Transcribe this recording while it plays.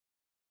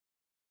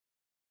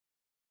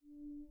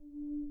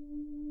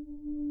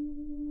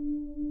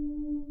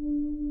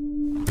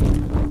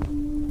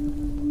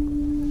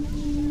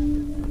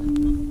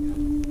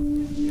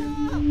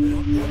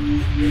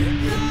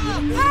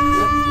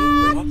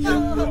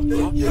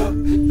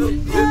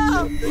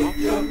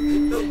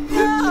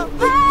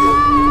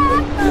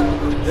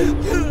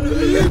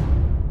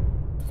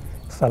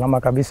Salama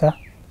kabisa.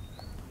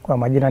 Kwa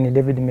majina ni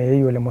David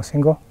Meyeyu Ole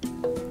Mosingo.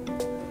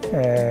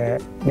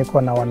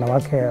 Niko na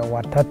wanawake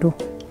watatu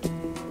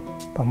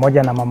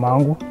pamoja na mama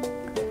yangu.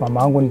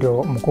 Mama yangu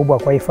ndio mkubwa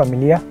kwa hii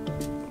familia.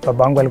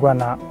 Baba yangu alikuwa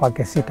na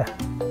wake 6.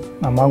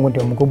 Mama yangu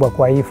ndio mkubwa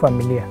kwa hii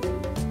familia.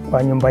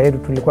 Kwa nyumba yetu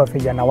tulikuwa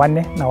vijana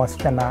 4 na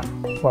wasichana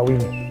 2.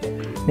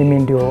 Mimi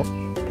ndio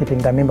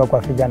kitinda mimba kwa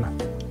vijana.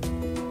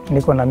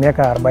 Niko na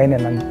miaka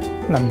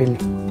 42.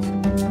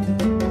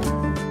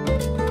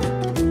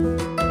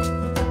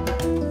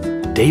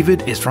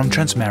 David is from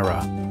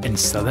Transmara in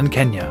southern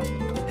Kenya.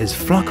 His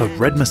flock of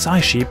red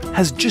Maasai sheep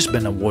has just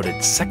been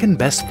awarded second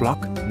best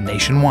flock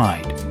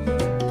nationwide.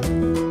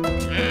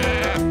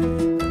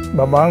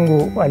 Baba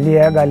yangu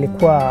aliyeaga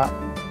alikuwa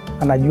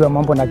anajua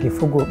mambo na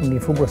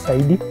mifugo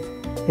zaidi.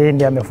 Yeye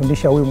ndiye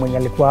amefundisha huyu mwenye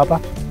alikuwa hapa.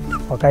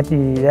 Wakati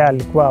yeye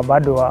alikuwa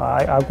bado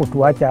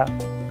hakutuacha,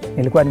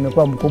 nilikuwa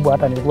nimekuwa mkubwa,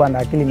 hata nilikuwa na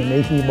akili,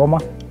 nimeishi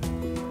boma.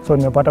 So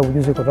nimepata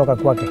ujuzi kutoka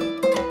kwake.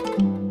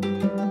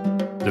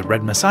 The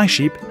red Maasai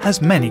sheep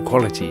has many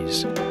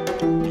qualities.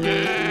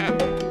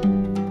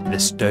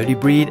 This sturdy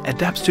breed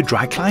adapts to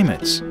dry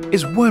climates,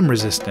 is worm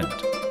resistant,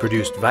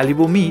 produced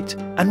valuable meat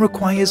and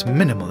requires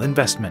minimal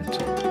investment.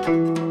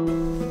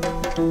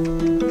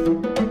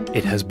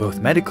 It has both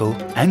medical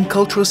and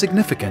cultural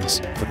significance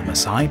for the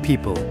Maasai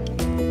people.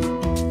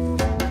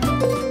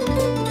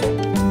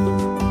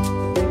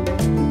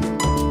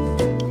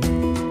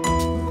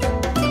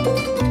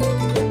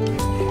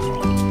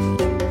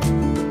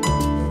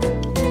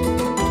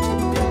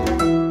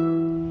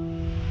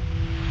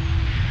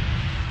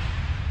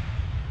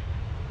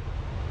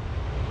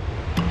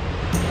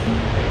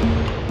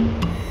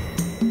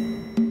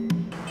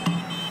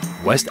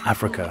 West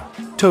Africa,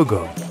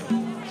 Togo.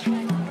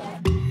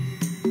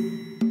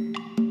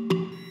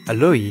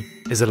 Aloi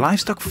is a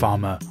livestock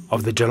farmer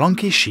of the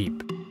Jalonke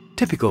sheep,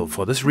 typical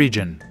for this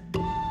region.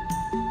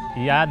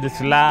 Il y a de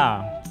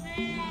cela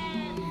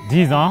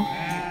 10 ans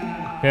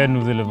que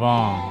nous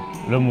élevons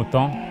le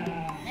mouton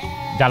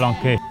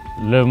Jalonke.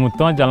 Le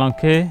mouton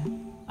Jalonke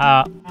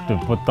a de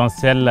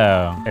potentiel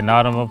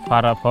énorme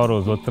par rapport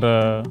aux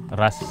autres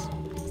races.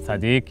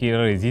 C'est-à-dire qu'il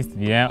résiste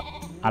bien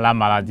à la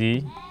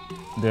maladie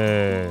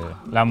de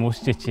la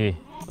mouche tchétché.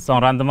 Son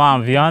rendement en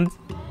viande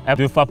est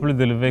 2 fois plus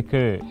élevé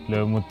que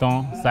le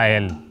mouton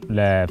Sahel.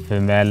 Les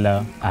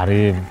femelles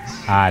arrivent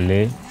à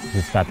aller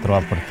jusqu'à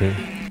 3 portées.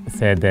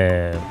 C'est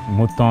des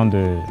moutons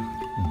de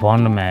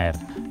bonne mère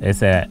et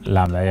c'est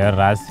la meilleure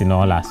race,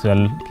 sinon la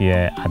seule qui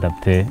est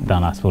adaptée dans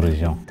la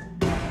sous-région.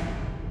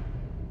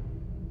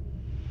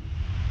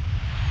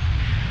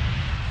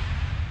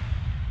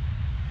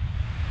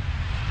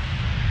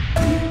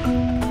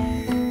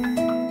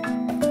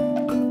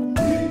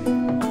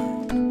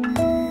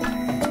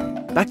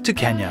 Back to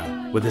Kenya,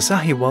 where the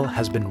Sahiwal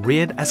has been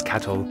reared as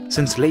cattle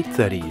since late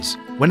 30s,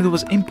 when it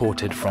was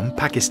imported from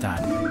Pakistan.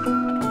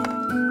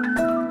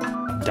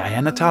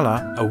 Diana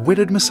Tala, a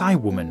widowed Maasai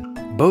woman,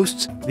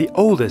 boasts the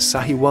oldest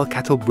Sahiwal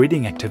cattle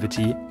breeding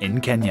activity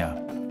in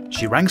Kenya.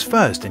 She ranks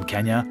first in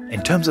Kenya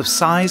in terms of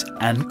size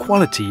and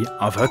quality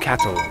of her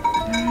cattle.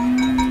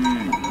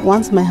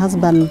 Once my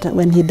husband,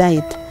 when he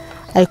died,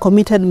 I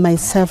committed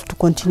myself to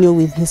continue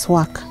with his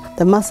work.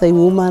 The Maasai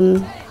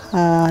woman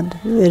had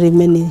very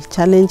many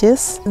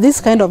challenges. This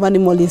kind of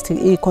animal is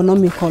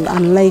economical,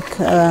 unlike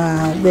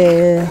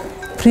the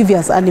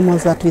previous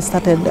animals that we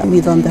started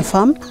with on the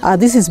farm.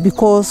 This is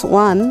because,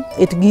 one,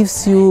 it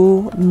gives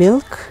you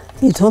milk,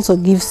 it also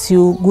gives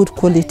you good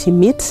quality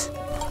meat,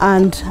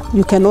 and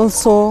you can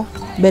also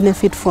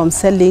benefit from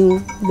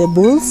selling the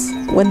bulls.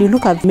 When you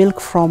look at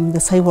milk from the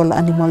Sahiwal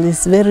animal,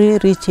 it's very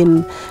rich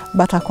in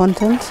butter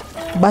content.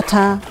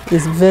 Butter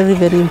is very,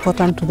 very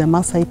important to the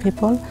Maasai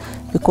people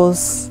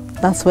because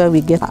that's where we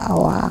get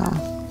our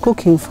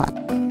cooking fat.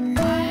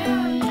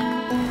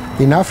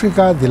 In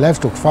Africa, the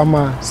livestock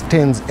farmer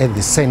stands at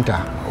the center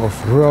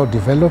of rural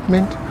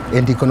development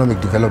and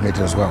economic development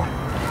as well.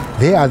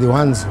 They are the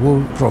ones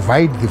who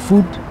provide the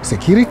food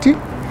security,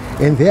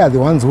 and they are the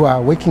ones who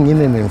are working in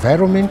an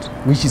environment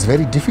which is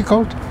very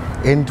difficult,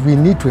 and we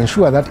need to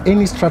ensure that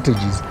any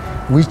strategies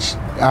which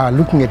are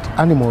looking at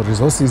animal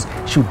resources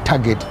should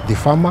target the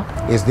farmer,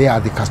 as they are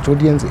the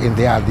custodians and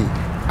they are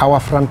our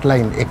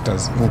frontline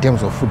actors in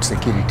terms of food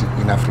security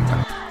in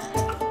Africa.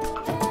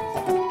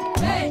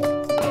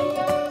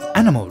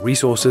 Animal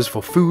resources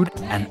for food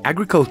and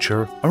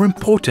agriculture are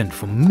important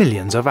for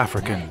millions of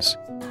Africans.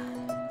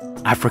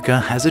 Africa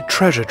has a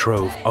treasure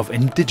trove of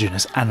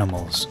indigenous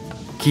animals.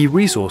 Key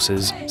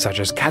resources such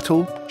as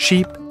cattle,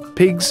 sheep,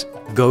 pigs,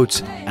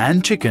 goats,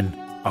 and chicken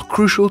are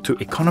crucial to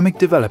economic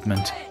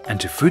development and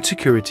to food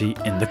security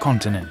in the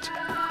continent.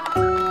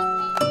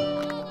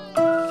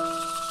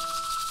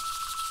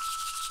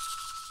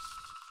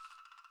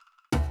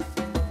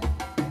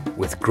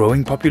 With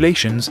growing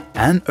populations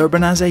and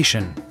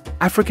urbanization,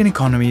 African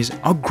economies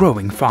are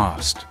growing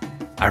fast.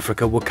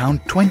 Africa will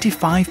count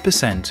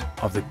 25%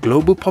 of the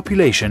global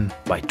population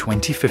by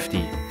 2050,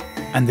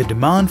 and the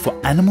demand for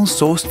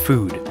animal-sourced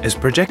food is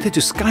projected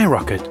to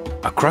skyrocket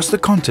across the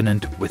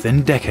continent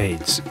within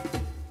decades.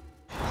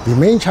 The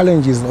main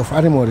challenges of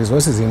animal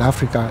resources in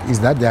Africa is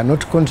that they are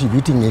not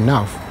contributing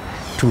enough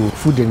to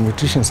food and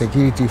nutrition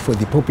security for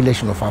the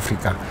population of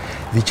Africa.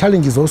 The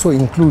challenges also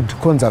include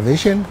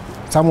conservation.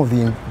 Some of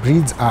the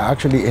breeds are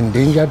actually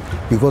endangered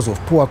because of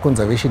poor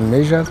conservation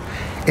measures,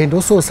 and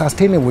also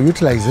sustainable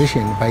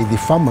utilization by the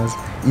farmers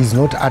is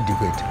not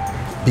adequate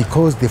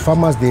because the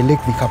farmers, they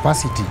lack the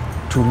capacity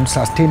to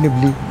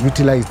sustainably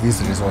utilize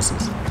these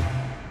resources.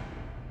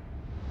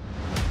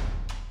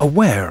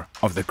 Aware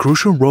of the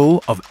crucial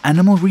role of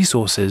animal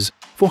resources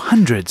for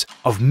hundreds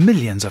of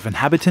millions of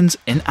inhabitants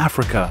in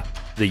Africa,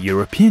 the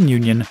European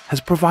Union has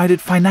provided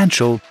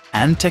financial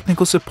and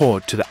technical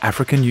support to the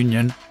African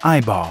Union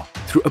IBAR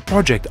through a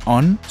project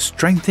on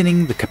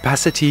strengthening the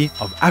capacity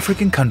of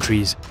African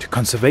countries to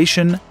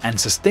conservation and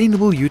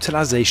sustainable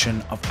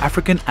utilization of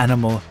African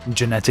animal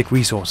genetic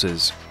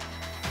resources.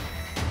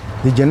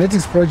 The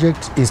genetics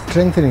project is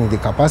strengthening the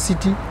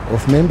capacity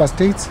of member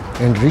states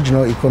and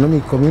regional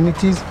economic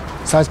communities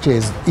such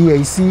as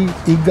EAC,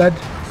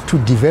 IGAD, to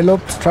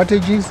develop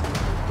strategies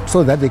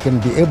so that they can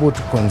be able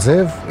to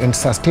conserve and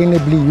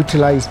sustainably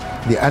utilize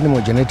the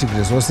animal genetic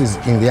resources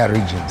in their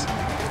regions.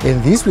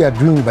 And this we are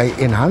doing by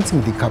enhancing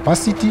the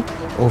capacity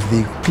of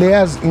the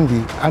players in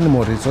the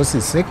animal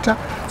resources sector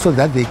so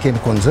that they can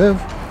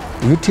conserve,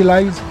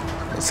 utilize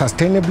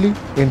sustainably,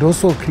 and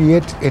also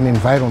create an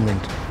environment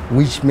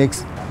which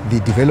makes the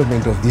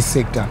development of this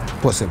sector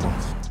possible.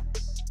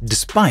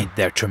 Despite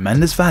their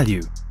tremendous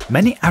value,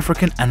 many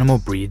African animal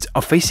breeds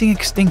are facing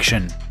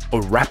extinction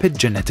or rapid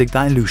genetic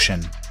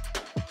dilution.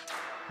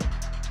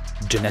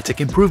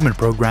 Genetic improvement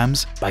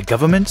programs by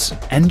governments,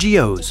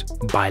 NGOs,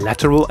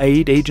 bilateral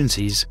aid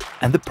agencies,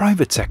 and the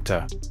private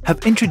sector have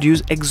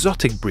introduced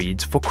exotic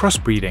breeds for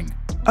crossbreeding,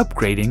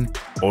 upgrading,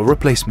 or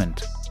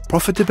replacement.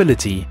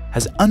 Profitability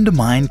has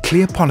undermined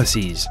clear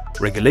policies,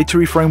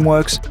 regulatory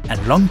frameworks,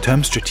 and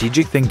long-term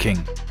strategic thinking.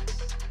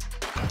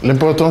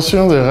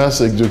 L'importation des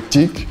races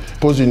exotiques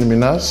pose une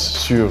menace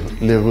sur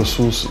les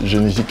ressources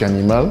génétiques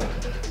animales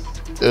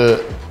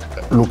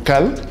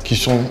locales qui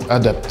sont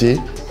adaptées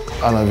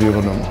à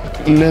l'environnement.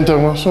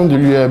 L'intervention de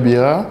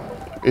l'UABA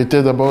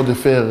était d'abord de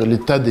faire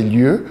l'état des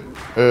lieux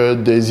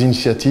des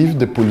initiatives,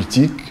 des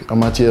politiques en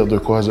matière de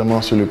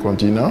croisement sur le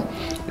continent.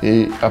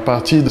 Et à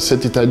partir de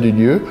cet état des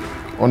lieux,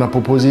 on a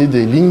proposé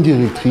des lignes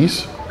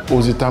directrices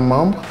aux États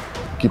membres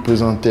qui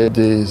présentaient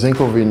des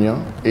inconvénients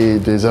et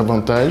des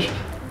avantages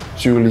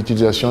sur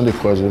l'utilisation des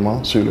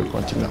croisements sur le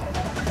continent.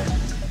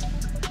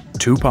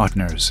 Two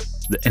partners,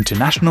 the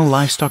International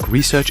Livestock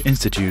Research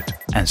Institute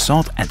and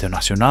Centre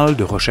International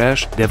de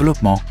Recherche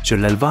Développement sur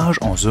l'élevage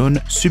en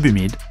zone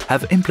subhumide,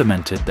 have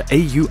implemented the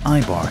AU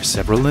IBAR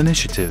several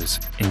initiatives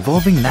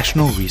involving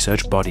national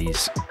research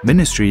bodies,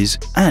 ministries,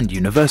 and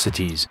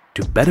universities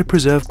to better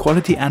preserve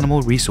quality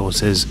animal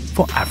resources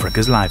for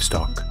Africa's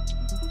livestock.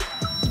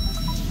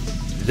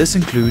 This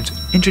includes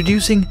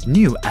introducing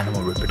new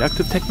animal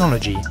reproductive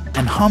technology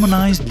and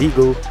harmonized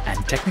legal and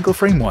technical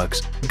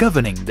frameworks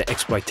governing the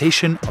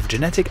exploitation of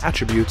genetic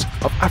attributes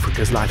of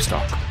Africa's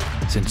livestock.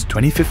 Since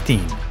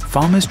 2015,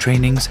 farmers'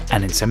 trainings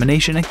and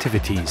insemination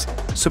activities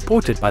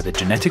supported by the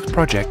Genetics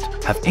Project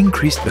have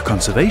increased the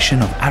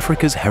conservation of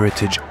Africa's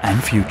heritage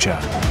and future.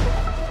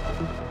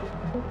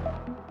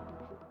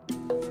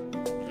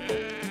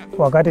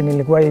 Wakati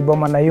nilikuwa hii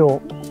boma na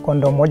hiyo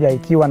kondoo moja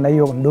ikiwa na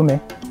hiyo ndume,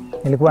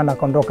 nilikuwa na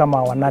kondoo kama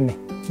 8.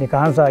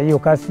 Nikaanza hiyo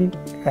kazi,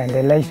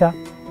 nikaendelea.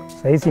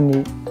 Sasa hizi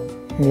ni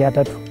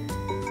 300.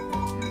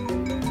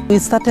 We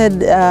started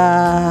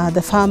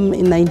the farm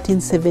in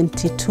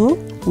 1972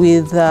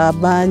 with a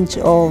bunch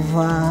of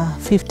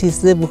 50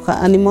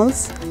 zebuka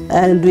animals,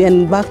 and we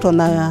embarked on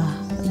a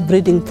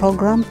breeding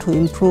program to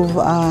improve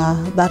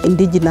that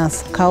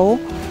indigenous cow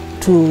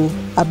to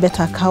a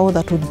better cow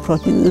that would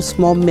produce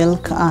more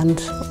milk and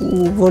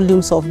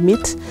volumes of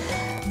meat.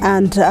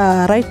 And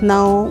right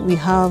now we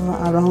have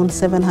around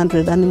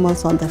 700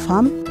 animals on the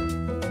farm.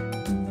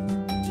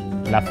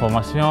 La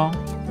formation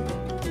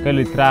que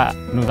l'UTRA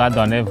nous a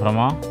donnée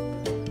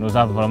nous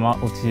a vraiment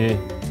outillé.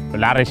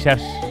 La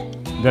recherche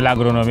de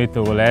l'agronomie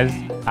togolaise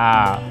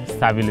a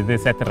stabilisé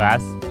cette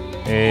race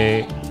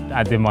et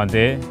a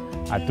demandé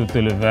à tout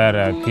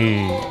éleveur qui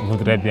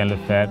voudrait bien le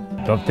faire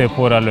d'opter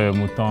pour le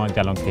mouton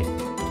Djalonké.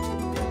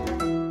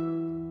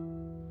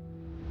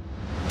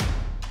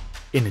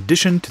 In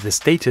addition to the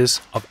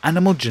status of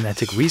animal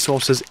genetic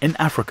resources in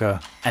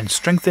Africa and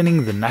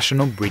strengthening the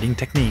national breeding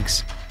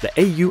techniques, the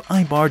AU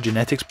IBAR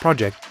Genetics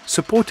Project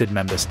supported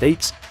member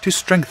states to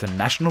strengthen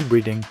national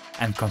breeding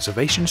and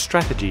conservation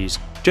strategies,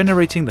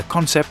 generating the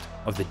concept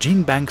of the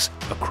gene banks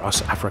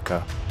across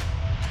Africa.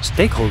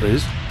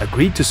 Stakeholders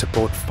agreed to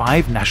support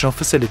 5 national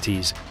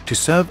facilities to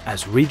serve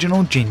as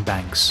regional gene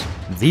banks.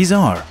 These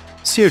are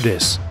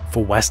CIRDIS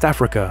for West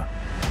Africa,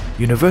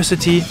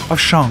 University of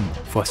Shang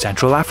for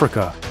Central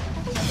Africa,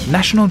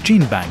 National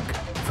Gene Bank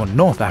for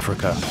North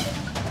Africa,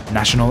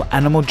 National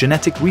Animal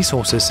Genetic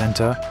Resources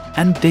Center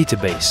and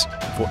Database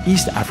for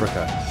East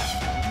Africa,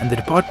 and the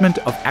Department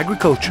of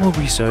Agricultural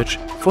Research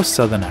for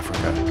Southern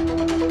Africa.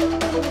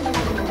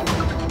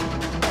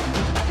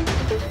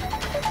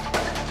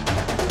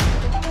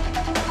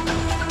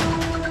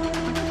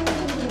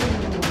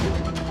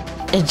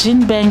 A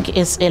gene bank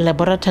is a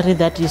laboratory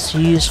that is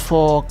used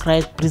for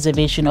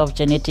cryopreservation of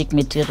genetic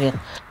material.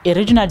 A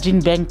regional gene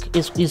bank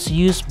is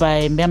used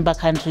by member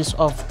countries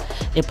of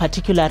a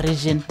particular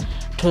region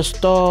to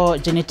store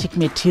genetic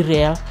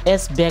material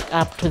as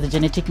backup to the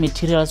genetic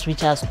materials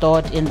which are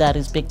stored in their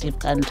respective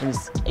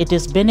countries. It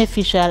is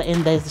beneficial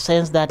in the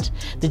sense that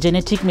the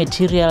genetic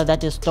material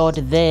that is stored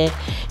there,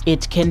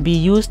 it can be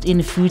used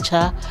in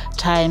future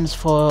times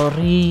for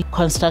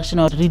reconstruction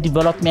or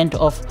redevelopment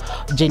of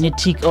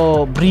genetic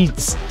or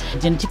breeds.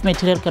 Genetic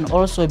material can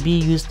also be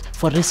used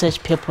for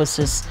research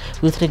purposes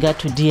with regard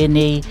to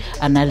DNA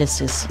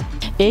analysis.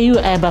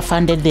 AU-IBA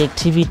funded the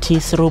activity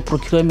through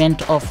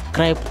procurement of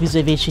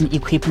cryopreservation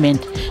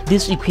equipment.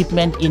 This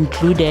equipment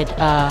included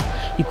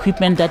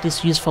equipment that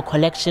is used for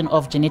collection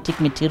of genetic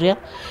material,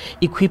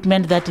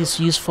 equipment that is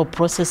used for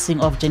processing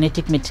of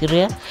genetic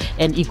material,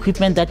 and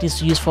equipment that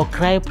is used for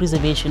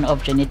cryopreservation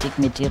of genetic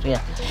material.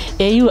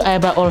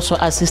 AU-IBA also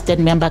assisted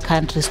member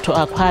countries to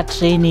acquire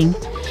training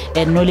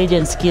and knowledge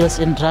and skills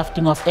in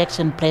drafting of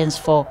action plans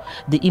for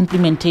the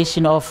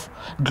implementation of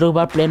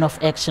Global Plan of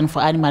Action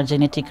for Animal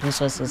Genetic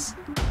Resources.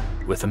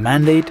 With a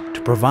mandate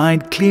to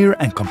provide clear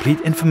and complete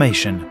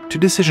information to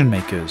decision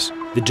makers,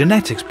 the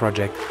Genetics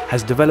Project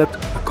has developed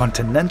a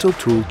continental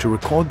tool to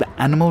record the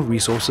animal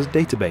resources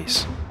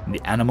database,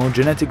 the animal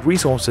genetic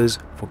resources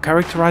for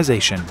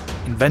characterization,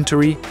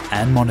 inventory,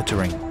 and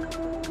monitoring.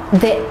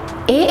 The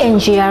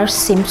ANGR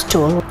SIMS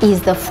tool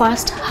is the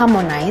first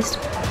harmonized,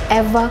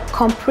 ever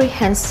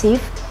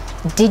comprehensive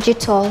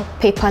digital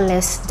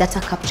paperless data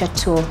capture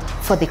tool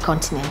for the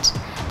continent.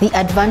 The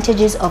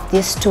advantages of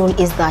this tool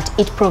is that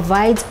it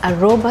provides a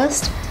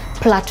robust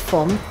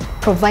platform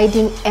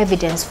providing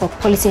evidence for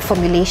policy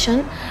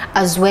formulation,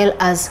 as well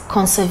as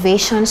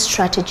conservation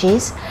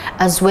strategies,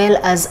 as well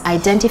as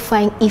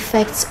identifying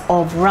effects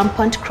of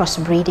rampant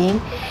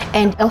crossbreeding,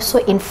 and also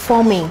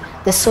informing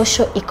the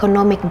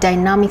socio-economic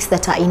dynamics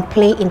that are in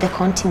play in the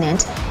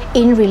continent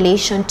in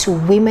relation to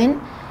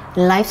women,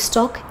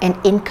 livestock, and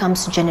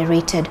incomes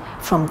generated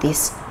from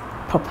these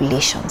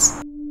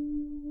populations.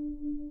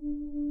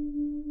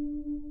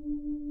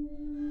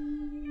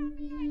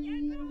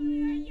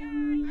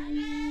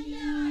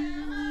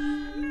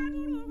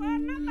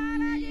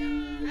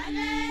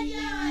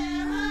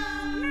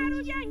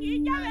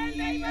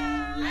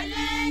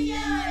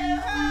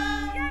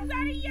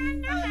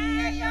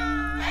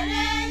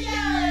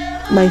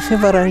 My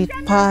favorite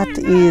part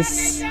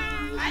is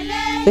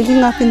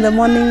waking up in the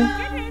morning,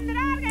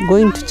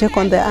 going to check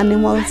on the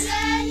animals,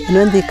 and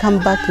when they come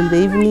back in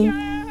the evening,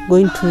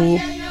 going to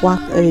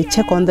work,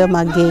 check on them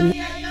again.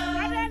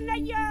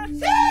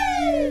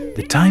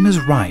 The time is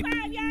ripe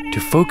to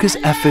focus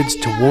efforts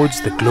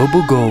towards the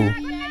global goal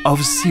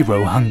of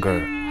zero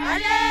hunger.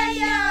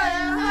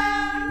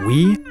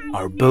 We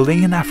are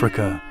building an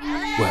Africa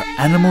where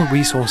animal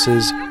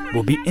resources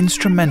will be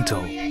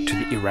instrumental to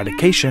the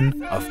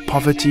eradication of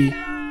poverty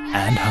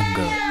and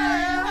hunger.